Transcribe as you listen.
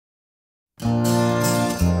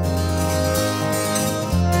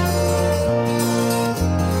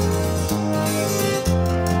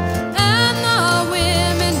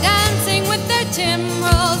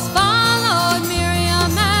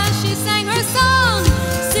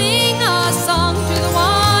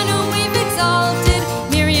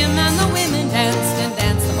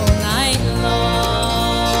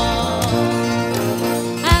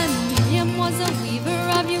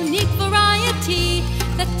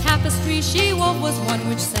tapestry she wove was one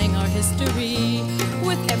which sang our history.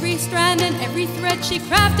 With every strand and every thread she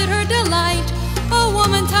crafted her delight. A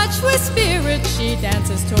woman touched with spirit, she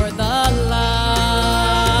dances toward the light.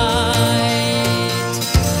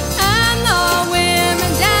 And the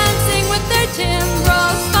women dancing with their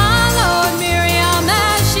timbrels followed Miriam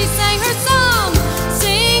as she sang her song.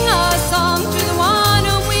 Sing a song to the one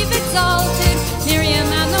whom we've exalted. Miriam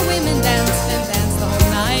and the women danced and danced the whole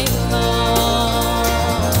night long.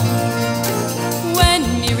 When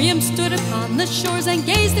Miriam stood upon the shores and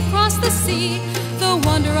gazed across the sea, the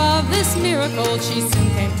wonder of this miracle she soon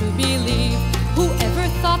came to believe. Whoever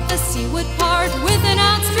thought the sea would part with an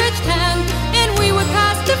outstretched hand, and we would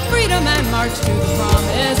pass to freedom and march to the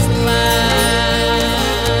promised land.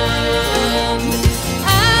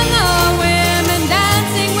 And the women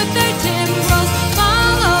dancing with their timbrels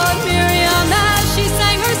followed Miriam as she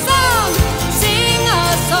sang her song. Sing a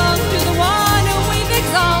song to the one whom we've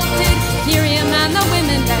exalted. Miriam and the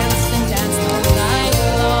women danced and danced all night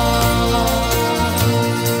long.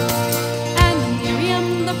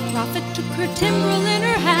 Prophet took her timbrel in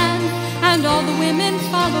her hand, and all the women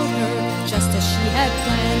followed her, just as she had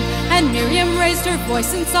planned. And Miriam raised her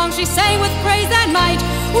voice in song, she sang with praise and might.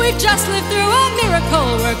 We've just lived through a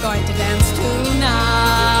miracle, we're going to dance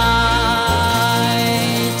tonight.